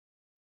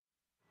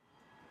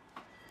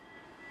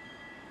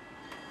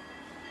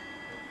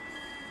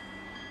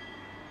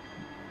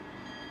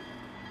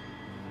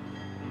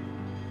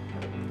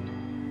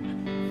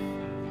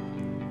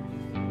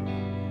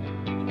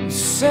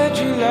said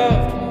you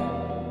loved me,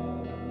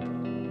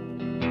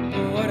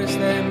 but what does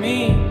that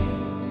mean?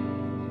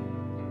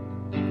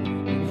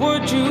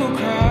 Would you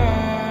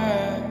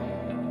cry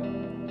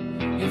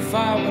if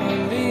I were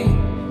to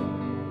leave?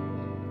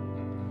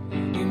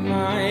 In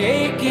my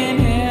aching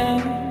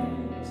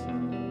hands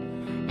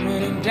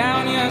running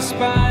down your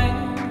spine,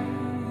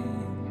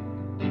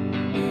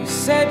 you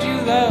said you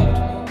loved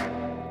me.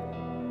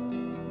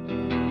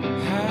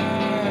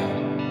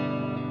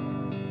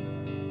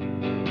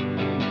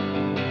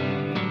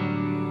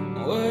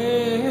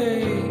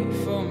 Wait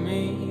for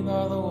me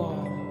by the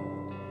water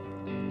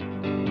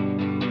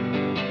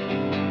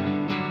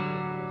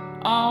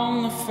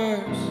on the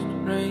first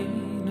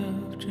rain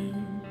of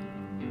June,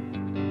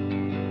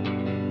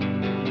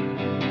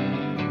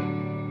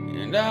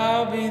 and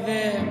I'll be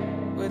there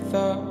with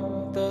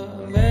all the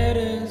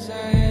letters I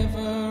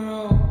ever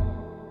wrote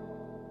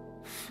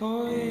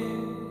for you.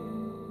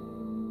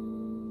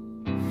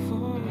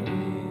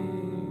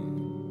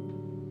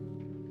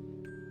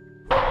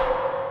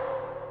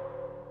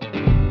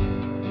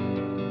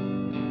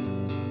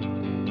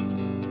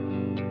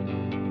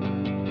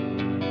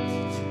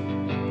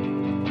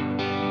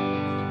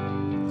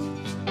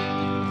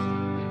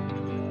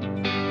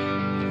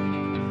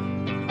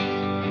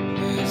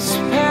 Let's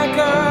pack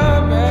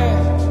our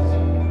bags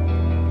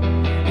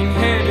and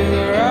head to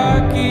the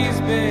Rockies,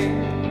 babe.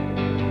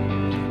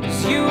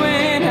 'Cause you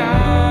and I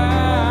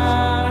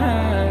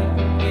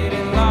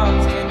getting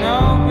lost in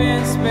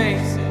open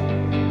spaces.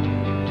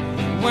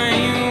 When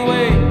you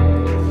wake,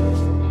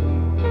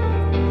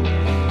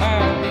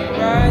 I'll be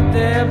right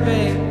there,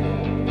 babe.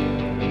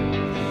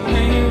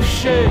 When you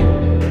shake,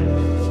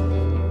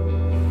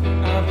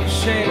 I'll be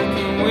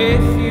shaking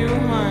with you,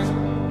 honey.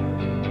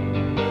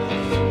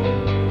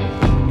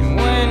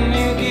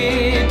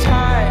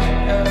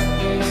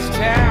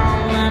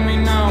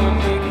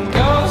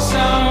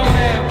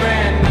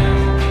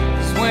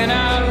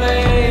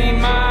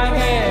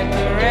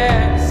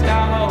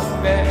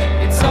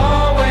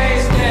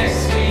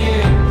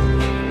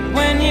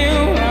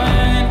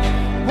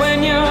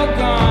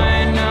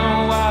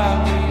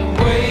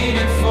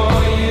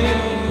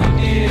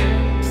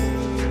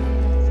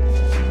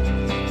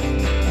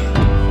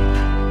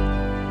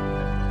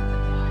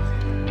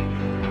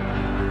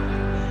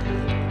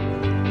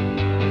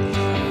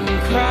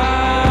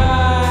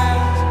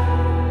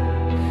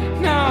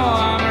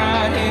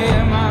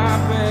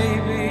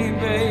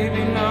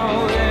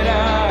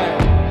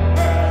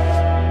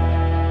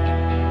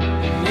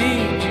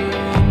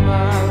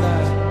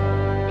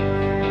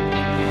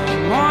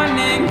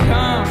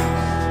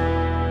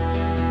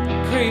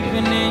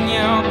 Creeping in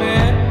your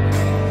bed,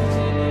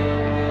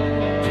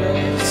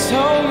 just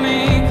hold me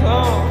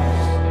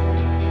close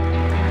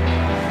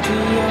to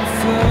your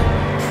foot.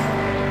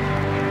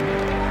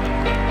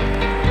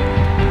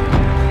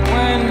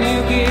 When you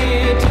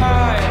get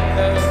tired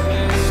of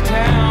this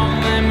town,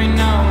 let me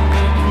know.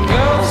 We can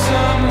go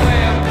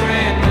somewhere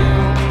brand new.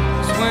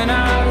 'Cause when I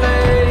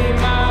lay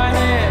my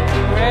head to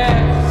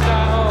rest,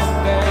 I hope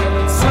that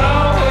it's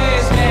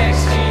always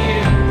next to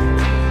you.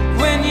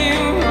 When you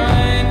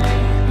run,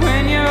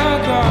 when you're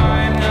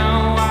gone, no,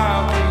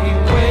 I'll be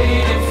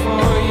waiting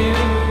for you,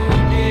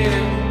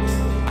 dear.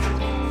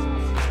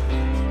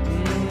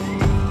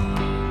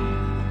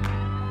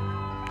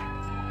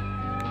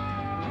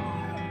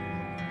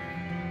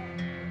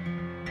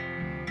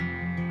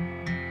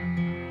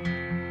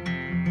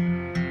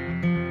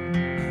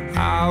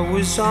 I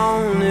was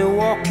only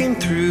walking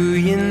through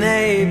your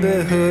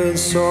neighborhood,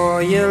 saw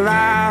you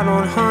light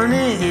on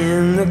honey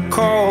in the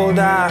cold.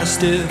 I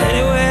stood.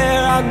 Anywhere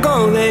I go,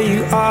 there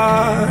you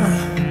are.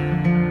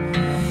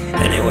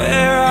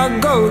 Anywhere I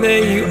go,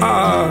 there you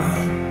are.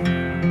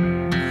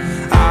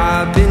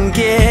 I've been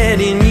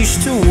getting used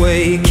to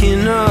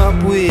waking up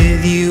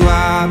with you.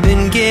 I've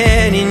been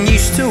getting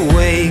used to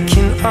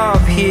waking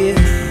up here.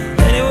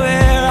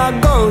 Anywhere I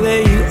go,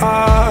 there you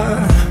are.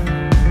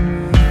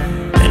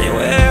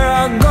 Anywhere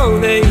I go,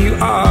 there you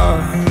are.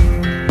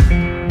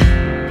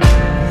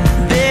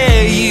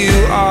 There you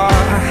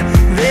are.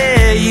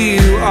 There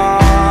you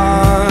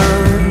are.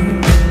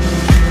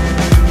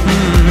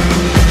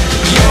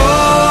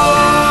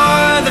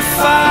 You're the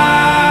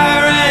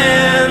fire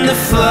and the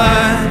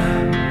flood,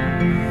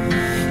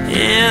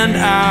 and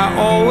I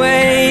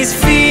always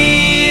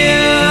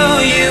feel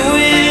you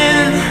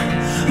in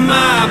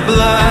my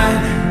blood.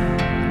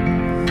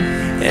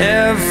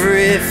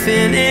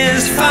 Everything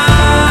is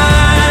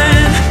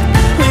fine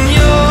when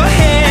your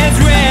head's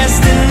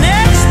resting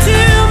next to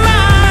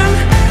mine,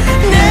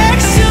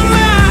 next to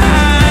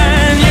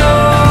mine.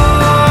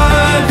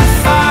 You're the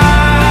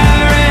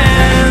fire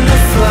and the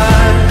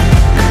flood.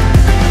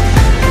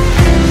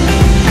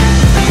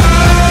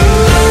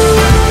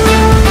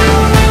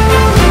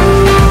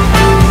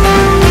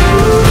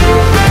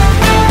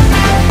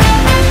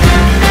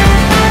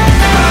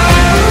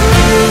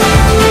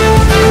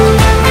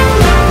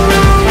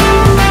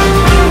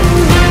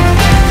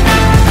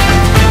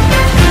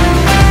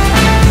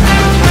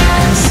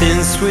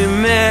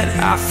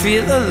 I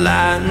feel a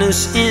lightness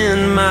in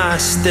my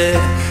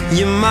step.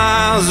 You're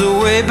miles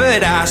away,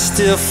 but I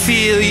still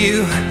feel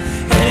you.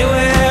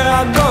 Anywhere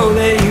I go,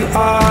 there you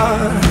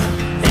are.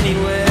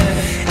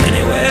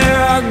 Anywhere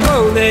I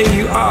go, there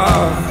you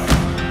are.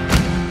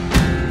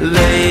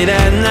 Late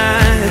at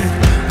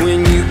night,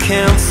 when you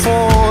can't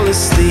fall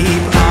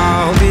asleep,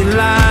 I'll be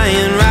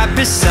lying right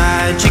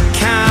beside you,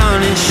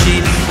 counting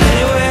sheep.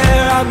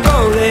 Anywhere I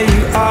go, there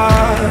you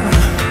are.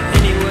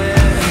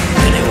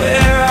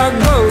 Anywhere I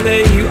go,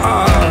 there you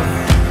are.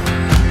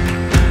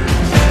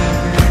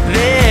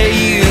 There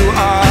you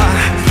are,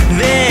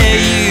 there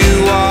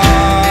you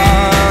are.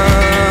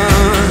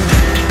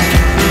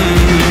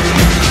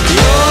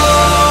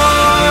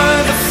 You're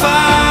the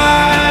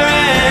fire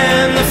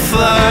and the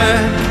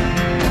flood,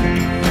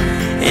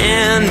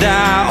 and I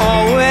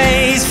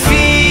always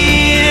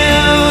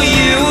feel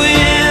you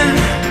in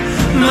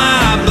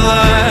my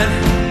blood.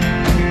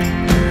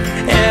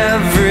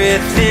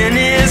 Everything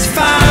is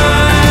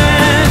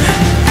fine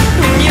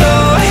when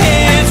your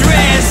head's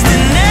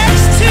resting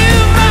next to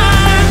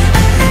mine,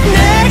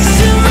 next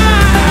to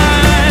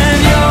mine.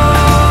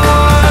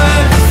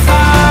 You're the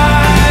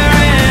fire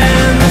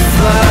and the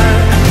flood.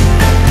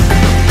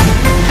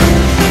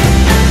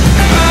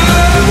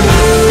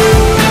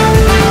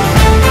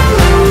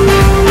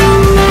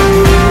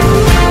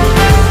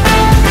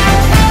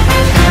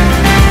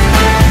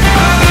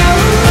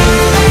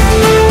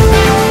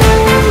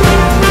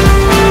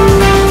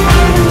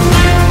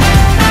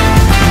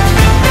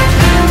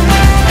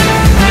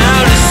 Now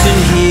listen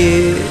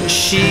here,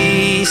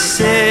 she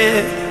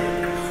said,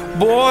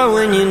 boy,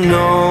 when you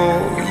know,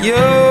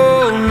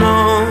 you'll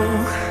know,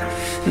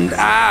 and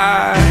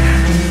I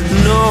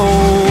know.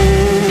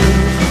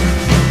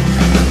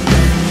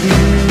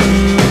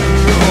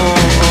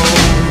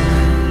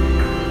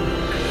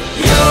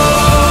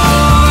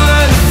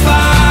 You're the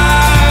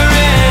fire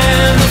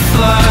and the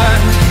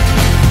flood,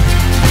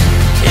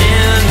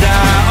 and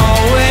I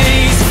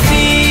always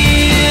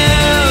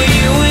feel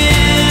you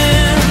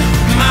in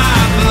my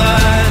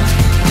blood.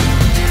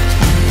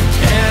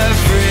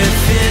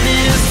 Everything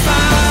is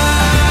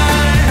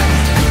fine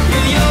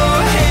when your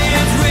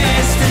head's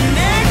resting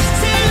next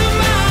to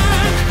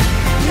mine,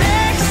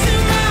 next to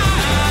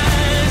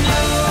mine.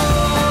 You're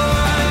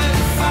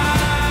the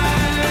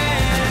fire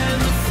and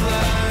the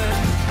flood.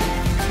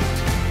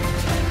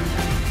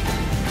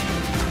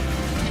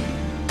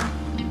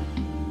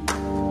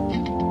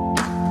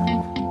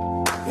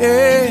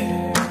 Yeah,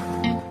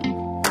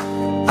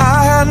 I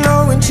had no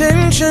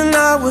intention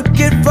I would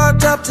get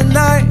fucked up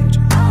tonight.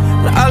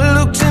 But I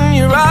looked in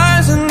your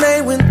eyes and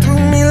they went through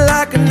me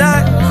like a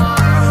knife.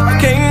 I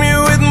came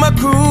here with my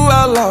crew,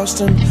 I lost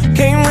them.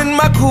 Came with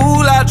my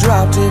cool, I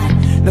dropped it.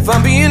 And if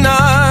I'm being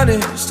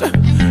honest,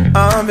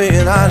 I'm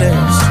being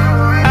honest.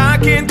 I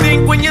can't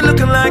think when you're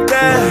looking like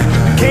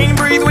that. Can't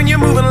breathe when you're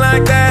moving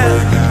like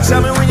that.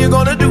 Tell me when you're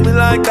gonna do me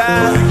like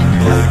that.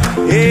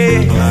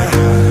 Yeah,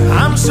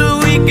 I'm so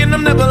weak and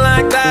I'm never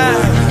like that.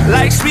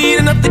 Like speed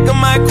and I think I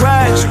might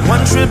crash.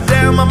 One trip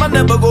down, I might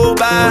never go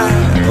back.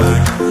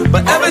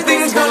 But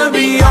everything's gonna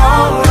be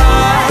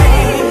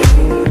alright.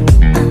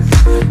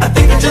 I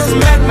think I just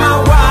met my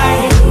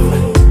wife.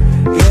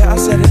 Yeah, I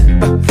said it.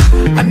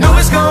 I know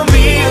it's gonna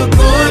be a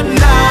good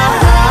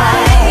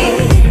night.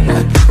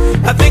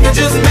 I think I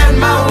just met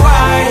my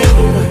wife.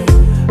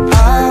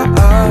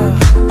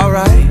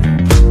 Alright.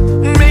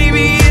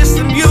 Maybe it's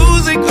the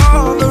music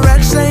or the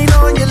red stain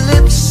on your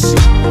lips.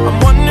 I'm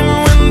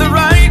wondering when the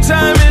right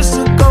time is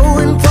to go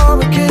in for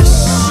a kiss.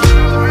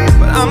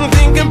 But I'm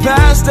thinking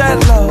past that,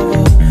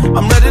 lover.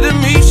 I'm ready to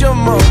meet your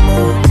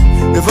mama.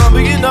 If I'm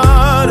being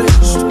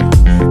honest,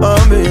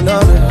 I'm being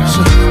honest.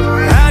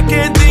 I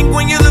can't think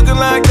when you're looking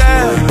like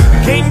that.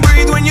 Can't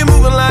breathe when you're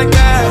moving like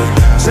that.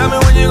 Tell me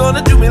when you're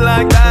gonna do me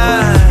like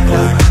that,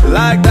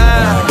 like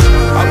that.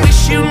 I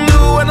wish you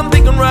knew what I'm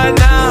thinking right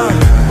now.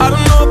 I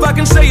don't know if I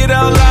can say it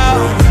out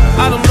loud.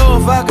 I don't know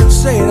if I can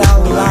say it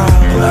out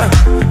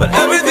loud. But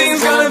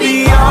everything's gonna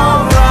be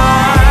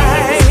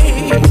alright.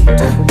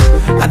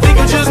 I think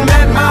I just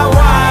met my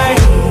wife.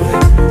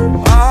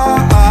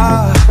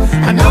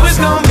 I know it's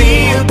gonna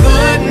be a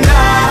good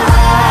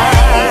night.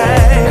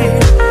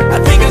 I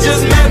think I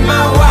just met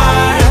my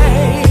wife.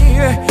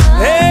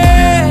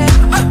 Hey,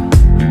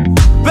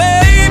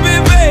 baby,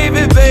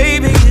 baby,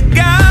 baby, you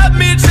got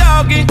me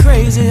talking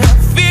crazy. I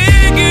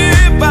figure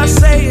if I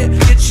say it,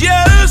 you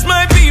just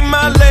might be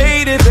my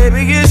lady.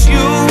 Baby, it's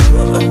you.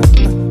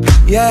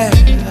 Yeah,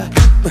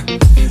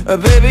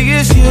 baby,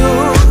 it's you.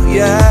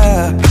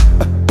 Yeah.